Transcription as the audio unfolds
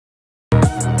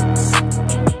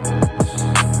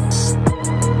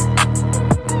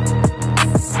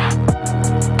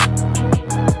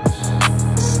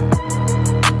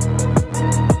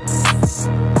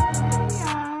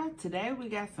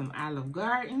got some Olive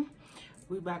Garden.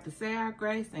 We about to say our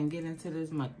grace and get into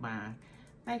this mukbang.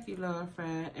 Thank you, Lord, for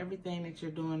everything that you're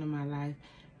doing in my life.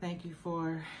 Thank you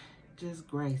for just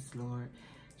grace, Lord.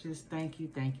 Just thank you,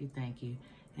 thank you, thank you.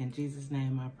 In Jesus'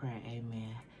 name I pray,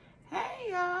 amen.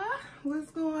 Hey, y'all. What's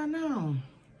going on?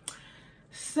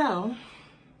 So,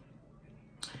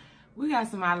 we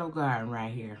got some Olive Garden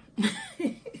right here.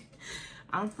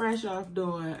 I'm fresh off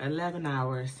doing 11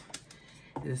 hours.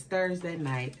 It's Thursday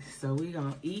night, so we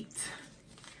gonna eat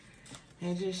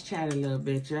and just chat a little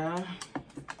bit, y'all.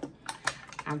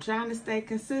 I'm trying to stay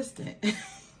consistent.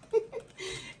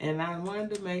 And I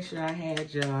wanted to make sure I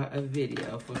had y'all a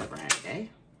video for Friday.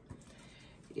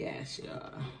 Yes,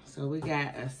 y'all. So we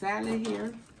got a salad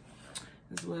here.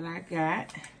 That's what I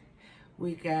got.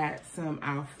 We got some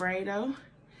Alfredo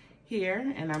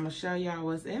here, and I'm gonna show y'all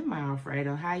what's in my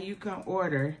Alfredo, how you can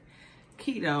order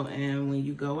keto and when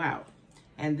you go out.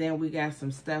 And then we got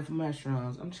some stuffed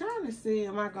mushrooms. I'm trying to see,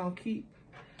 am I gonna keep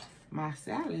my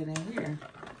salad in here?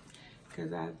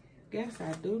 Cause I guess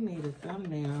I do need a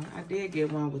thumbnail. I did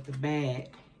get one with the bag.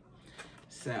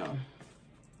 So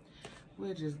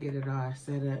we'll just get it all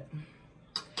set up.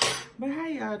 But how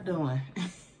y'all doing?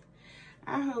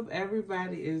 I hope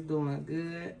everybody is doing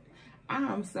good. I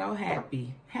am so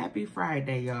happy. Happy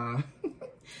Friday, y'all.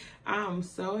 I'm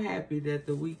so happy that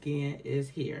the weekend is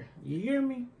here. You hear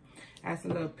me? That's a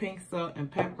little pink salt and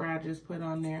pepper I just put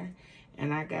on there.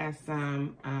 And I got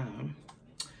some,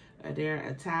 they're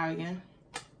Italian.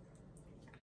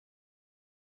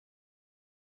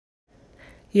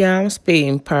 Yeah, I'm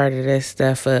speeding part of this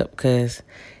stuff up because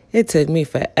it took me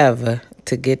forever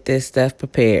to get this stuff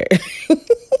prepared.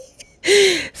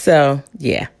 So,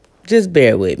 yeah, just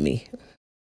bear with me.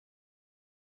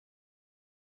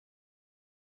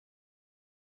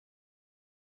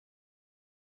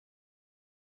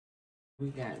 We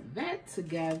got that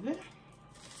together.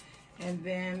 And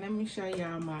then let me show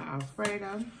y'all my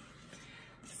Alfredo.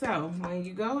 So when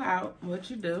you go out, what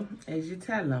you do is you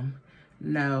tell them,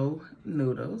 no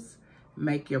noodles.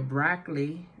 Make your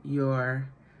broccoli your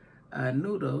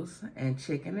noodles and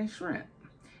chicken and shrimp.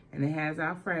 And it has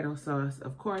Alfredo sauce.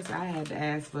 Of course, I had to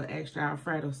ask for extra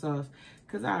Alfredo sauce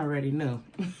because I already knew.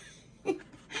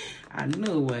 I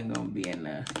knew it wasn't going to be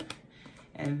enough.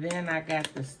 And then I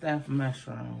got the stuffed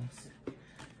mushrooms.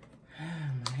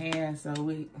 My hand's so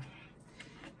weak.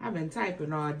 I've been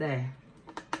typing all day.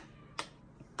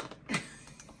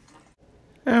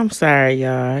 I'm sorry,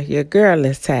 y'all. Your girl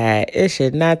is tired. It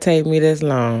should not take me this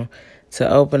long to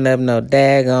open up no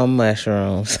daggone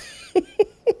mushrooms.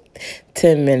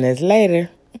 10 minutes later.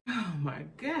 Oh, my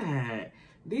God.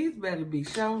 These better be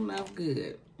showing up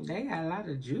good. They got a lot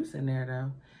of juice in there,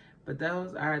 though. But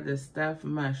those are the stuffed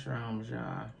mushrooms,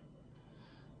 y'all.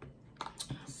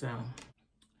 So,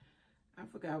 I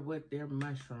forgot what their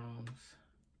mushrooms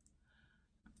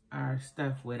are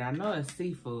stuffed with. I know it's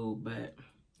seafood, but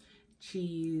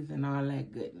cheese and all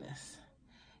that goodness.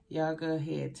 Y'all go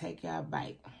ahead, take y'all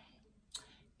bite.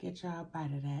 Get y'all a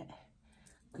bite of that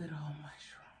good old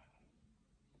mushroom.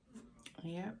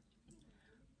 Yep.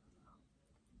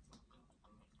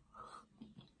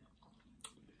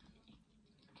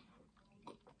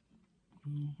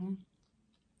 Mm-hmm.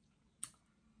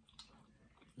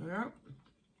 Yep.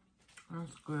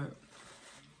 That's good.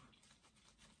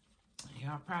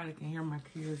 Y'all probably can hear my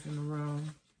kids in the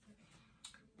room.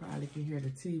 Probably can hear the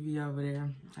TV over there.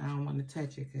 I don't want to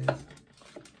touch it because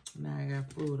now I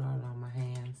got food all on my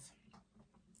hands.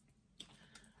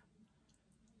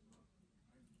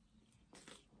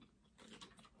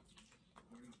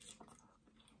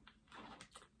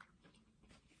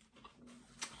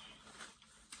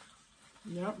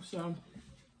 Yep, so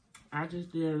I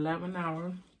just did 11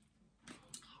 hours.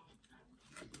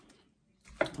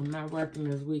 I'm not working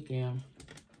this weekend.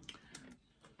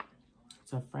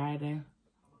 It's a Friday.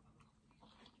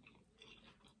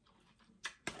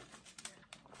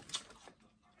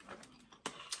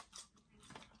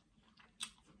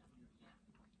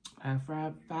 At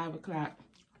 5 o'clock,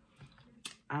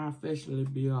 I'll officially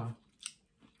be off.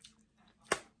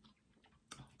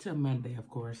 Till Monday, of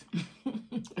course.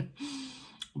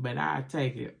 But I'll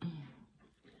take it.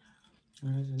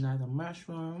 There's another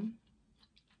mushroom.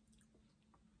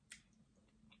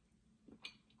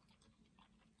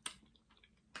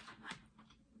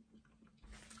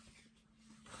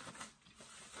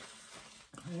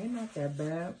 They're not that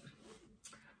bad.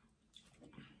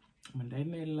 But they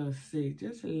made a little sick,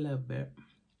 just a little bit.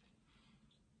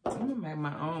 I'm gonna make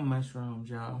my own mushrooms,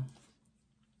 y'all.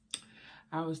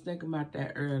 I was thinking about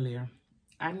that earlier.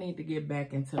 I need to get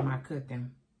back into my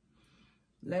cooking.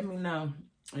 Let me know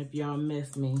if y'all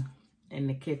miss me in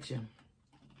the kitchen.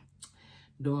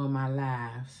 doing my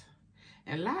lives.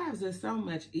 And lives is so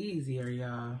much easier,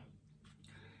 y'all.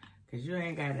 Because you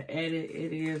ain't got to edit.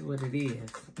 It is what it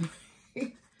is.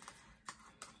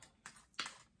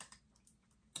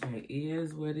 It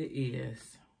is what it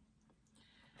is.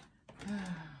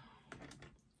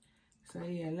 So,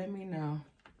 yeah, let me know.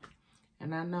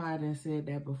 And I know I done said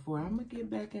that before. I'm going to get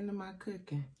back into my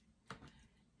cooking.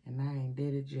 And I ain't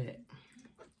did it yet.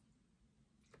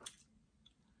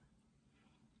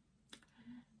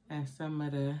 That's some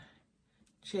of the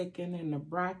chicken and the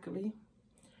broccoli.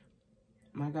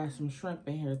 I got some shrimp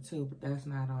in here too, but that's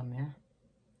not on there.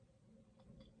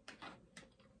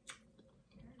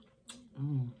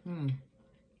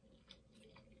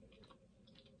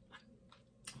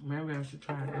 Maybe I should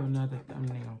try to do another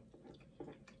thumbnail.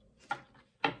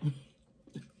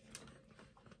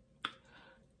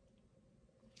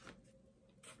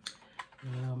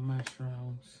 Little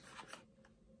mushrooms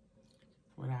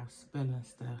without spilling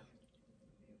stuff.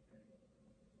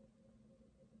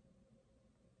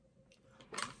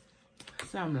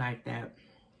 Something like that.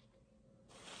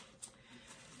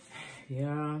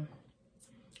 Yeah,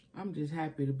 I'm just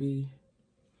happy to be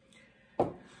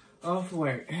off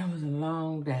work. It was a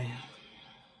long day.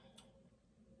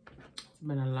 It's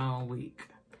been a long week.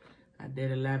 I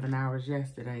did 11 hours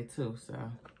yesterday too, so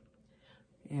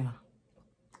yeah.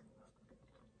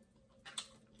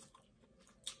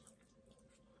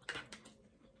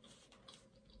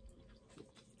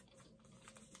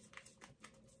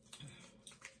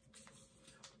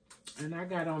 And I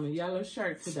got on a yellow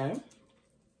shirt today.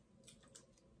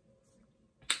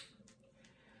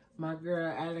 My girl,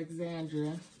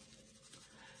 Alexandria.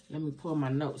 Let me pull my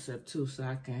notes up too so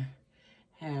I can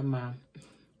have my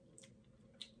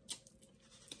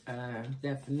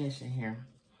definition here.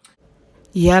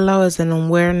 Yellow is an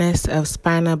awareness of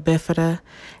spina bifida.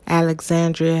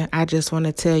 Alexandria, I just want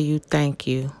to tell you thank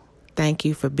you. Thank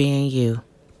you for being you.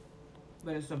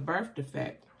 But it's a birth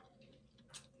defect.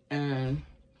 And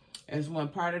it's when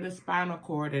part of the spinal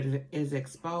cord is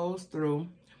exposed through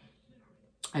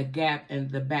a gap in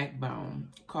the backbone,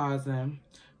 causing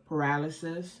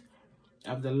paralysis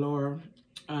of the lower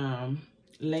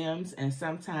limbs and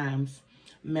sometimes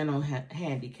mental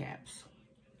handicaps.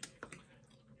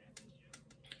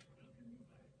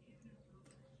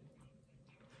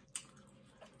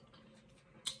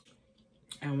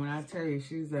 And when I tell you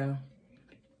she's a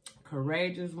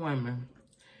courageous woman,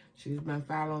 she's been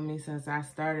following me since I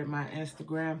started my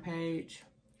Instagram page.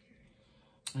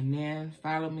 And then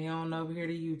followed me on over here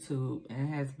to YouTube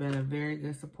and has been a very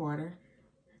good supporter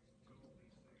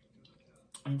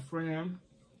and friend.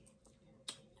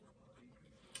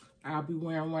 I'll be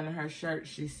wearing one of her shirts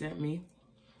she sent me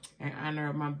in honor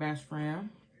of my best friend.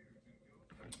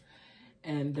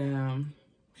 And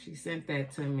she sent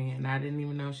that to me and I didn't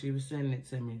even know she was sending it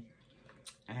to me.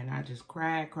 And I just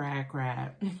cried.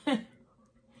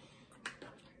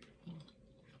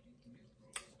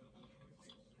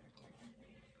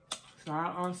 So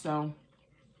I'll also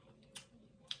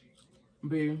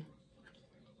be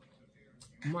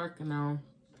working on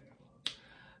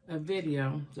a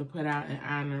video to put out in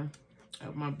honor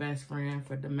of my best friend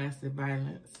for Domestic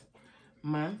Violence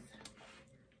Month.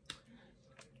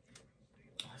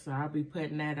 So I'll be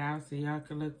putting that out so y'all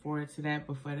can look forward to that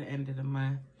before the end of the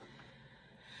month.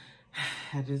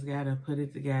 I just gotta put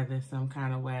it together some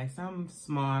kind of way. Something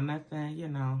small, nothing, you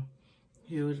know,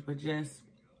 huge, but just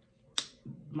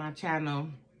my channel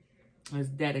is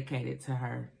dedicated to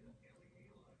her.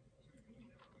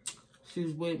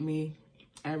 She's with me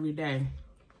every day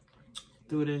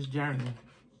through this journey.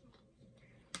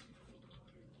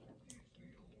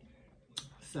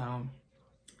 So,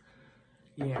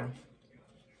 yeah.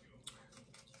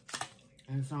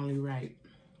 It's only right.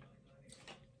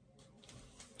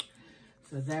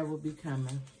 So that will be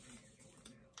coming.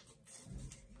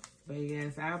 But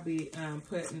yes, I'll be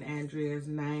putting Andrea's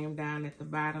name down at the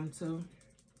bottom too.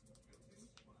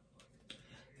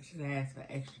 I should ask for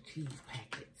extra cheese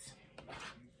packets.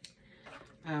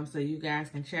 So you guys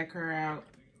can check her out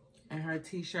and her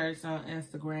t-shirts on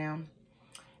Instagram.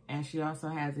 And she also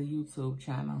has a YouTube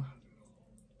channel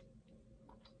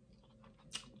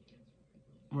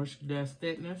where she does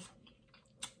fitness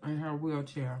in her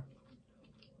wheelchair.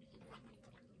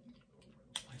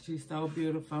 She's so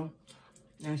beautiful.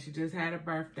 And she just had a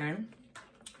birthday.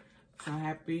 So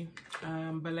happy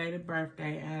belated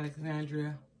birthday,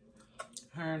 Alexandria.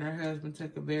 Her and her husband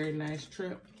took a very nice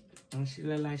trip. And she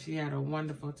looked like she had a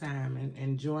wonderful time and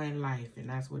enjoying life. And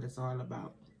that's what it's all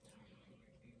about.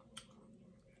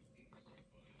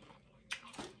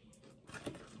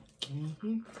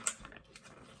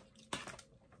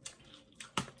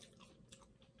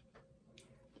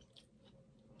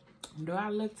 Do I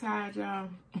look tired, y'all?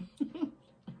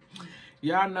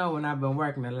 Y'all know when I've been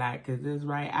working a lot, because this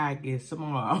right eye gets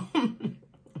small.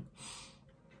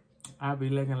 I'll be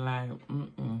looking like,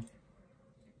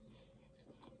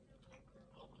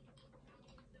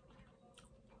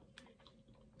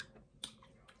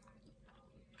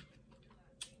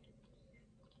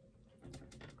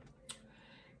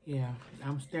 Yeah,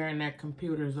 I'm staring at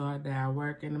computers all day. I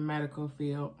work in the medical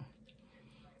field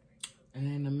and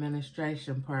in the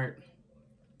administration part,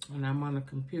 and I'm on the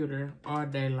computer all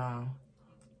day long.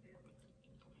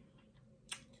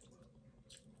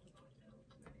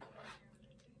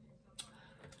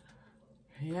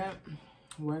 Yep,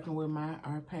 working with my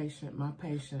patient,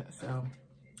 so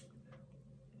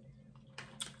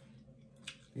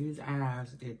these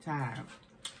eyes get tired.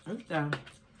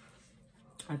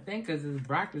 I think because this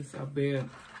broccoli so big,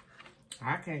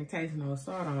 I can't taste no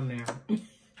salt on there.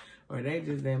 Or they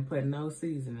just didn't put no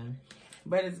seasoning.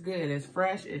 But it's good. It's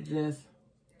fresh. It just,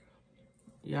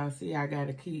 y'all see, I got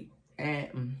to keep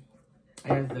adding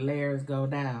as the layers go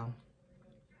down.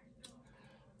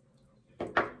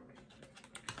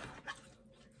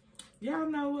 Y'all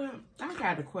know what? I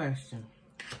got a question.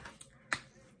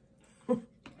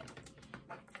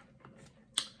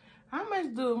 How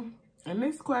much do, and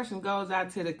this question goes out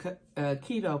to the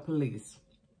keto police.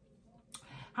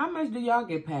 How much do y'all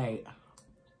get paid?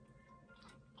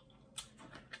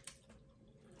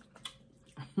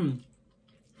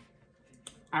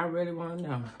 I really want to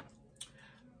know.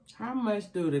 How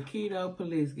much do the keto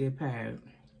police get paid?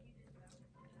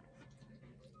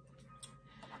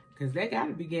 Because they got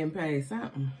to be getting paid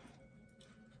something.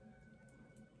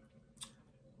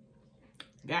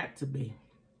 Got to be.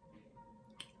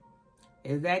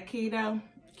 Is that keto?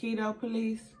 Keto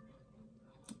police?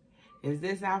 Is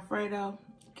this Alfredo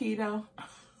keto?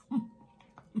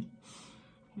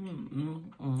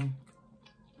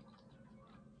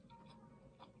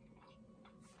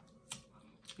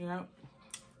 Yep.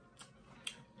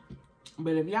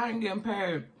 But if y'all ain't getting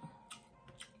paid,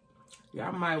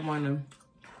 y'all might want to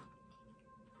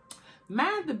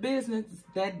mind the business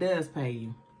that does pay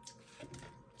you.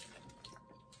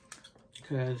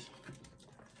 Because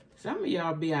some of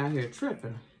y'all be out here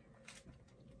tripping.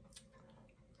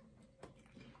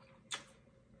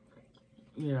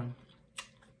 Yeah.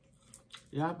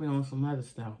 Y'all be on some other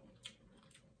stuff.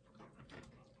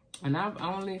 And I've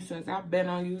only, since I've been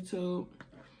on YouTube,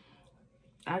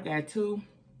 I got 2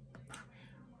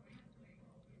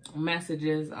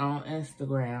 messages on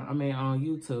Instagram, on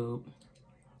YouTube,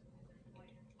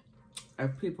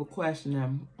 of people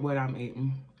questioning what I'm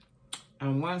eating.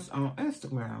 And once on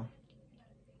Instagram.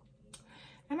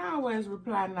 And I always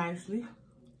reply nicely.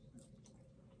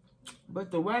 But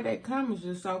the way they come is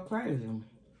just so crazy.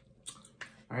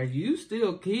 Are you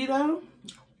still keto?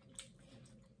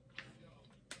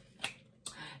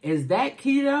 Is that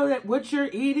keto, that what you're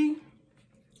eating?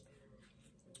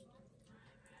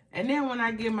 And then when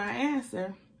I give my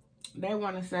answer, they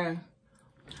want to say,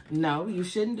 no, you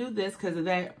shouldn't do this because of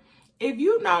that. If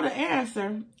you know the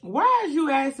answer, why is you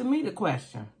asking me the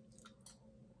question?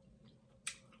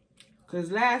 Because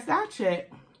last I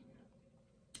checked,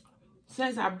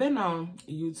 since I've been on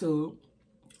YouTube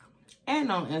and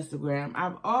on Instagram,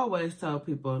 I've always told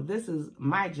people this is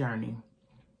my journey.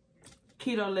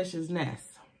 Ketolicious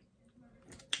Ness.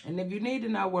 And if you need to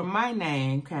know where my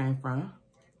name came from,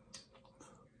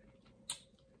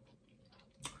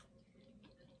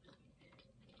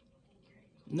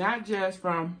 not just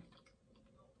from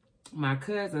my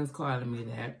cousins calling me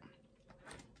that,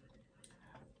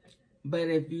 but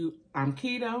if I'm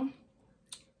keto,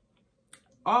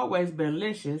 always been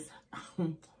licious,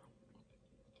 and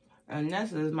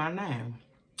Ness is my name.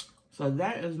 So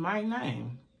that is my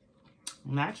name.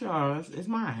 Not yours, it's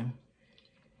mine.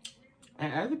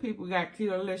 And other people got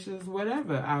Ketolicious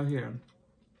whatever out here.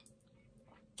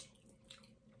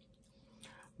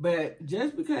 But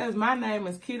just because my name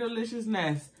is Ketolicious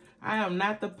Ness, I am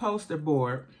not the poster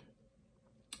board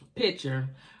picture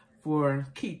for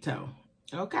keto.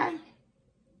 Okay?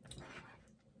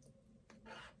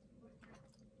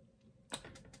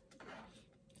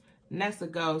 Nessa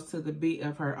goes to the beat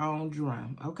of her own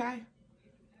drum. Okay?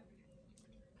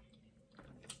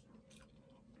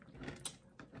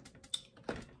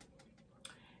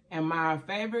 And my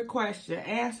favorite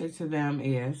answer to them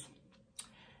is,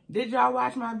 did y'all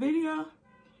watch my video?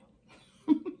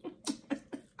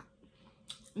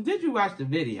 Did you watch the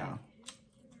video?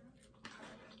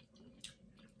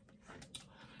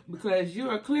 Because you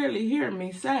are clearly hearing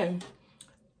me say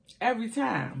every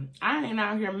time, I ain't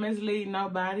out here misleading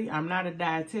nobody. I'm not a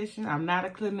dietitian. I'm not a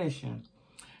clinician.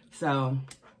 So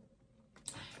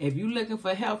If you looking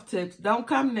for health tips, don't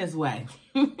come this way.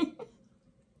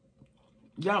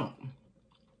 Don't.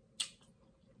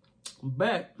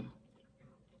 But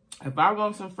if I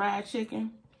want some fried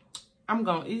chicken, I'm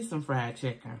going to eat some fried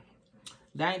chicken.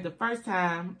 That ain't the first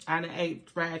time I done ate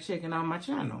fried chicken on my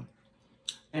channel.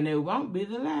 And it won't be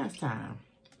the last time.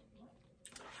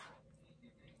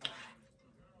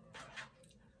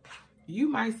 You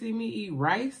might see me eat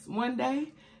rice one day.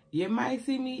 You might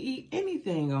see me eat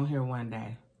anything on here one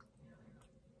day.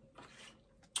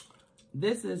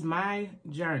 This is my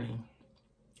journey.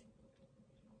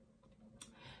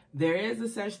 There is a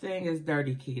such thing as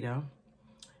dirty keto.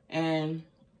 And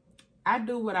I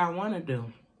do what I want to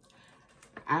do.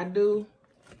 I do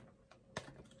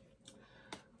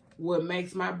what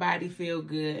makes my body feel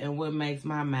good and what makes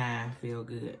my mind feel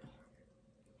good.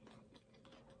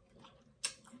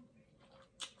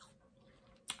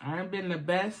 I ain't been the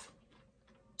best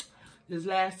this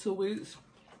last 2 weeks.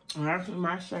 And that's what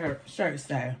my shirt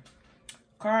say.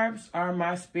 Carbs are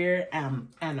my spirit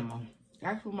animal.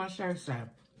 That's what my shirt say.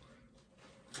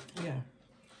 Yeah.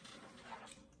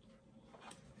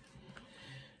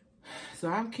 So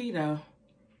I'm keto.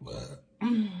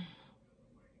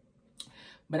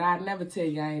 But I never tell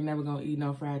you I ain't never gonna eat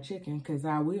no fried chicken, because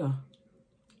I will.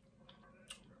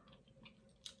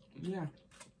 Yeah.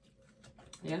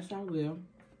 Yes, I will.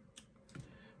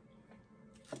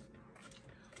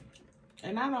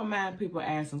 And I don't mind people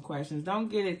asking questions. Don't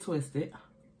get it twisted.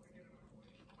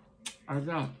 I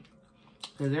don't.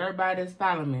 Because everybody that's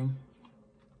following me,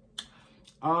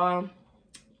 almost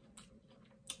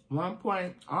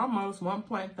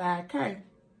 1.5K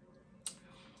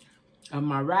of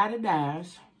my ride or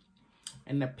dies,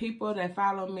 and the people that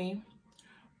follow me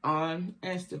on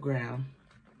Instagram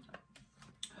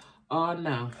all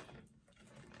know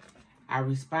I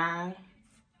respond.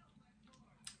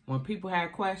 When people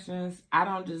have questions, I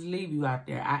don't just leave you out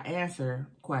there. I answer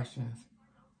questions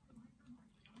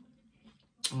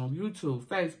on YouTube,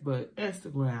 Facebook,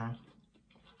 Instagram,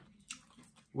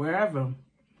 wherever.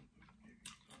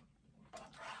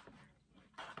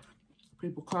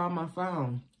 People call my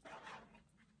phone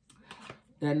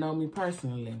that know me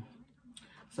personally.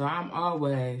 So I'm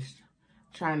always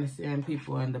trying to send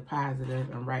people in the positive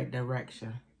and right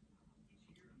direction.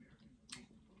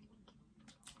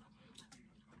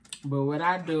 But what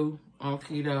I do on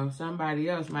keto, somebody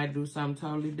else might do something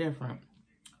totally different.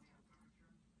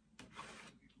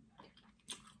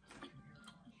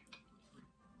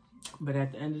 But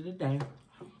at the end of the day,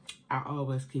 I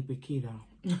always keep it keto.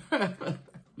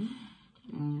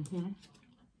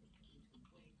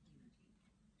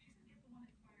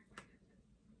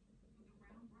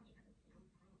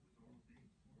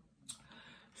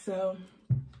 So,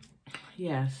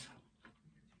 yes.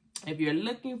 If you're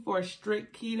looking for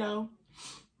strict keto,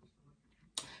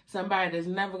 somebody that's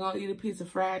never going to eat a piece of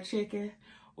fried chicken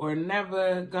or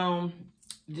never going to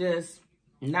just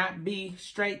not be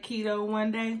straight keto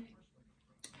one day,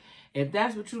 if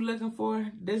that's what you're looking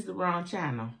for, this is the wrong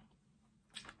channel.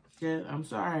 Yeah, I'm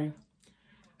sorry.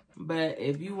 But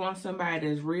if you want somebody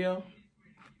that's real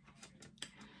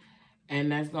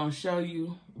and that's going to show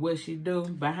you what she do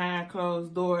behind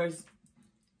closed doors,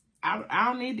 I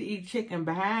don't need to eat chicken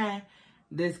behind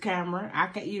this camera. I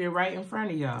can eat it right in front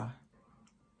of y'all.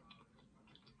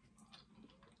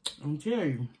 I'm telling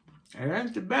you, it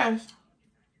ain't the best,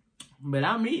 but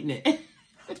I'm eating it.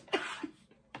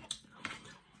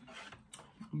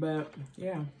 But,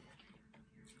 yeah.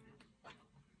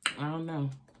 I don't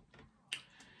know.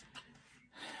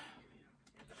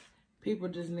 People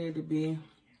just need to be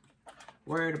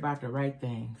worried about the right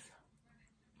things.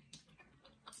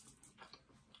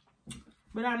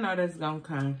 But I know that's gonna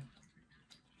come.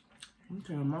 I'm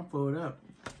turning my food up.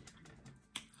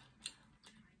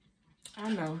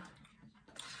 I know.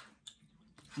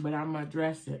 But I'm gonna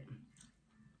address it.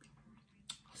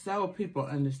 So people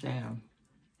understand.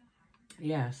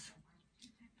 Yes.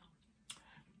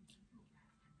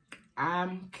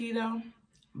 I'm keto,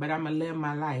 but I'm gonna live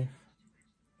my life.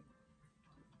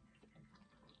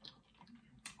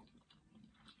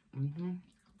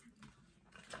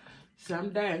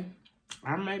 Someday,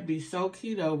 I might be so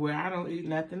keto where I don't eat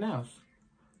nothing else.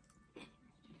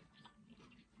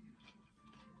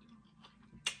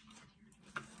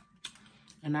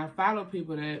 And I follow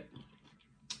people that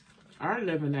are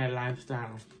living that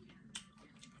lifestyle.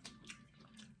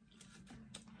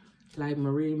 Like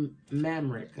Marie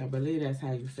Mamrick. I believe that's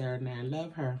how you say her name. I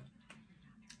love her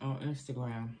on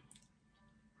Instagram.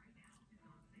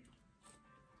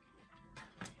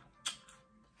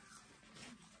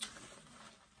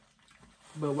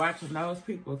 But watching those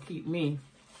people keep me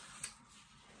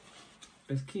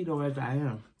as keto as I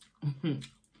am.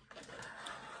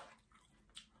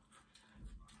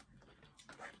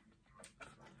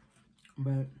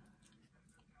 But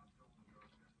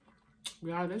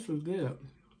y'all, this was good.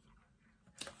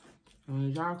 And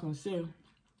as y'all can see,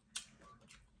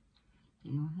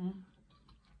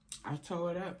 I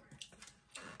tore it up.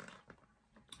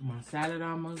 My salad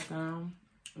almost done.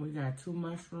 We got 2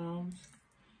 mushrooms.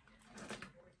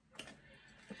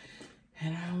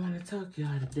 And I don't want to talk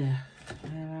y'all to death.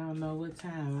 And I don't know what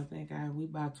time. I think we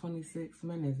about 26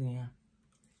 minutes in.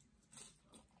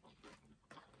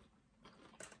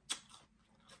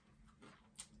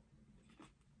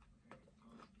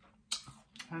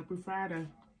 Happy Friday.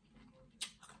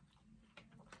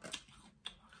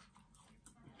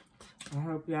 I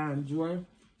hope y'all enjoy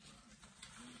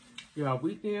your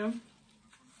weekend.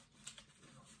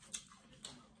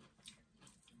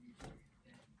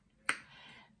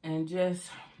 And just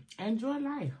enjoy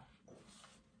life.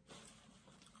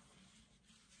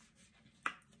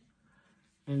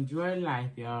 Enjoy life,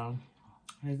 y'all.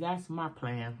 Cause that's my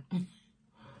plan.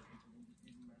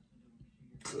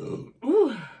 Ooh.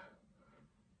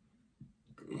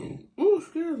 Ooh,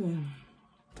 excuse me.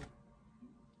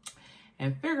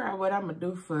 And figure out what I'm gonna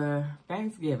do for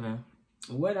Thanksgiving.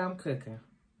 What I'm cooking.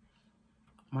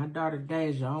 My daughter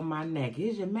Deja on my neck.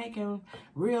 Is you making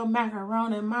real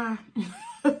macaroni, Ma?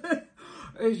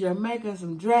 Is you making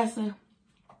some dressing?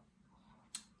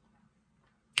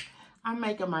 I'm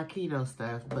making my keto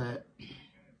stuff, but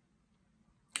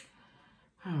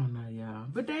I don't know, y'all.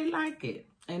 But they like it.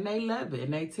 And they love it.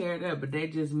 And they tear it up. But they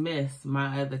just miss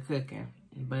my other cooking.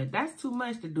 But that's too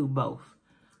much to do both.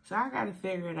 So I got to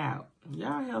figure it out.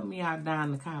 Y'all help me out down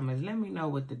in the comments. Let me know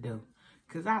what to do.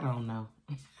 Because I don't know.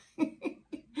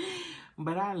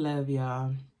 But I love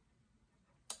y'all.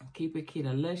 Keep it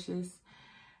Ketolicious.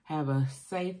 Have a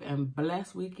safe and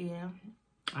blessed weekend.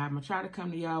 I'm going to try to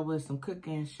come to y'all with some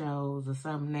cooking shows or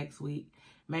something next week.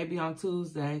 Maybe on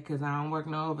Tuesday, because I don't work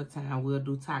no overtime. We'll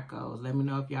do tacos. Let me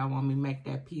know if y'all want me to make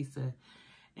that pizza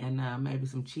and maybe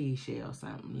some cheese shell or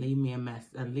something. Leave me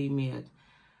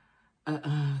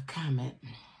a comment.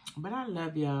 But I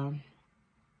love y'all.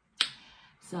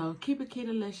 So keep it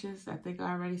Ketolicious. I think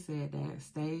I already said that.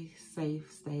 Stay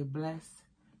safe. Stay blessed.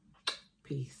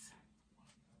 Peace.